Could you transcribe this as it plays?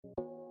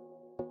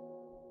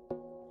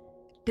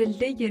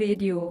دلدي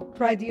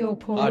راديو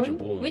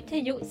بول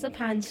ويتيو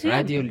سبحان شو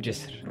راديو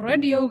الجسر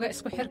راديو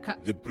اسكو حركة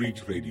The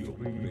Bridge Radio.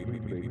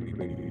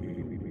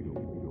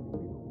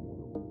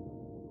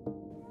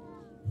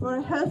 For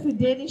a healthy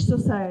Danish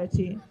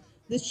society,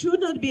 there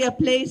should not be a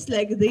place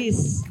like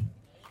this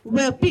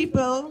where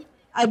people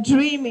are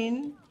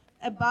dreaming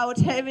about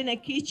having a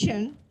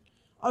kitchen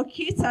or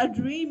kids are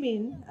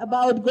dreaming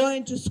about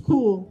going to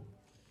school.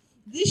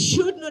 This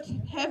should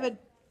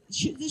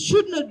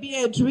not be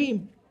a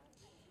dream.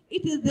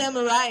 It is their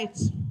right.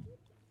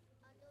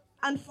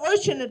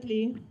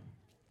 Unfortunately,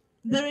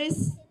 there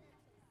is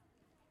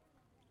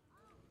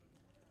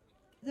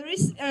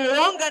a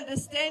wrong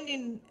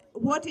understanding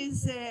what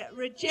is a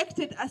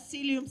rejected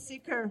asylum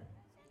seeker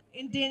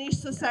in Danish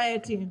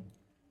society.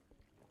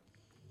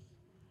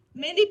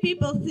 Many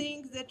people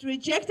think that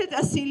rejected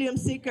asylum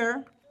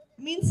seeker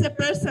means a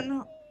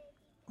person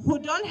who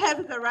don't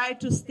have the right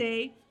to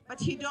stay,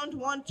 but he don't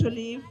want to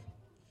leave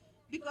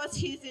because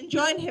he's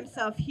enjoying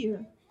himself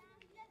here.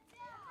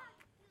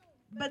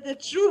 But the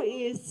truth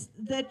is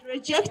that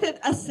rejected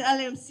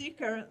asylum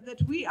seeker,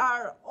 that we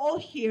are all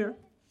here,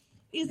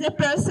 is a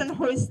person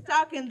who is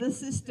stuck in the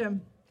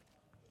system.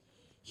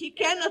 He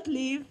cannot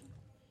leave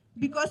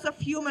because of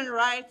human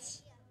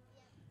rights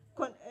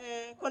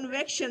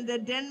convention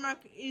that Denmark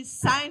is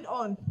signed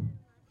on.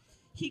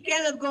 He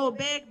cannot go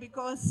back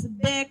because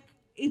back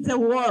is a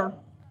war.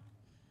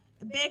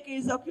 Back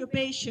is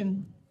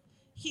occupation.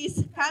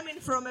 He's coming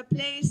from a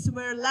place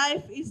where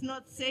life is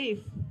not safe.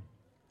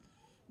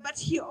 But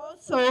he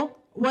also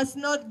was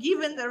not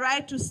given the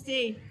right to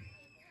stay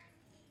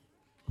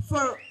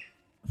for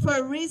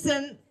a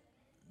reason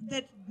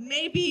that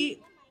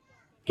maybe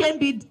can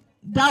be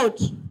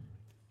doubt.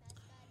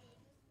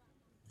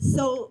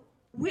 So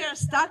we are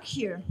stuck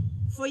here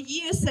for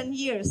years and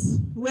years.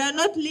 We are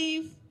not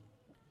leave.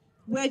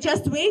 We are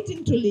just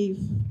waiting to leave.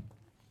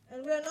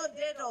 And we are not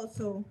dead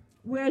also.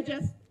 We are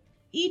just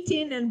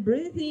eating and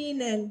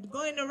breathing and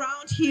going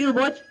around here,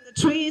 watching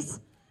the trees.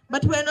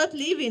 But we are not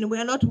living. We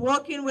are not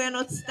working. We are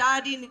not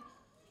studying.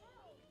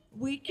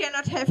 We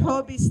cannot have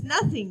hobbies,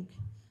 nothing.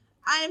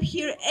 I am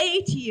here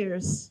 8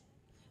 years.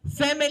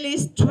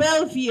 Families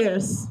 12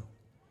 years.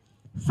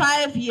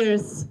 5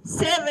 years.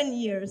 7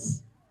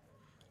 years.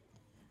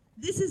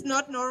 This is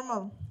not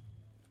normal.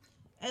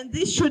 And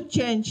this should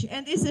change.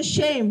 And it's a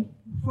shame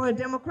for a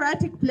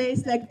democratic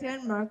place like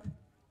Denmark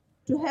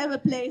to have a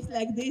place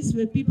like this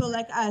with people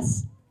like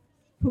us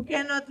who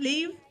cannot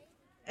live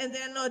and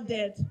they're not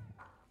dead.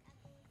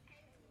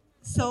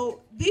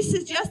 So this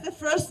is just the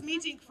first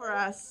meeting for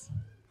us.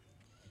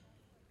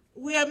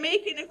 We are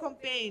making a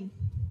campaign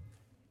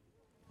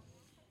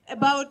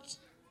about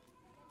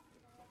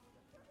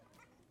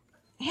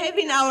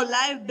having our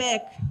life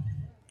back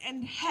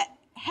and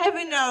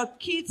having our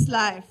kids'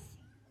 life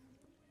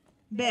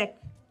back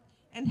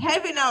and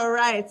having our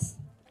rights.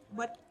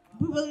 But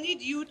we will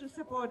need you to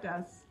support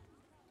us.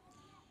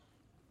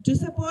 To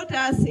support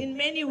us in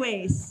many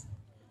ways.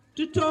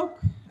 To talk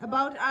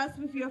about us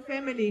with your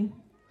family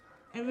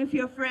and with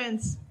your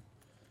friends.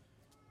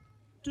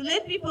 To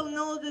let people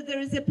know that there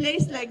is a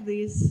place like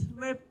this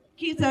where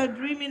kids are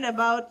dreaming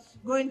about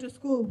going to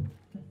school.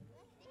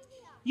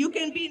 You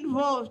can be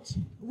involved.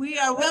 We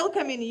are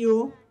welcoming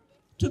you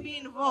to be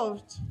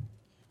involved.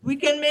 We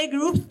can make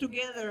groups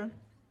together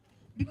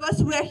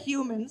because we are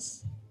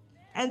humans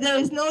and there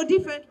is no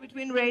difference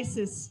between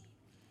races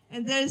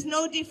and there is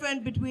no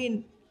difference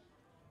between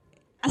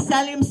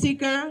asylum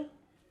seeker,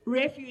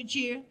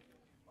 refugee,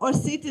 or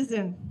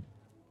citizen.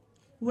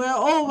 We are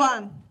all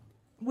one.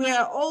 We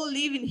are all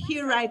living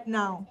here right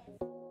now.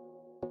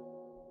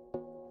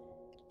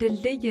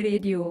 دلدي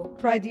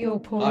راديو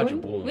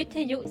بول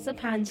ويتيو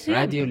سبحان شو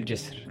راديو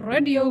الجسر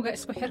راديو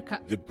اسكو حركة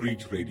The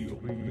Bridge Radio.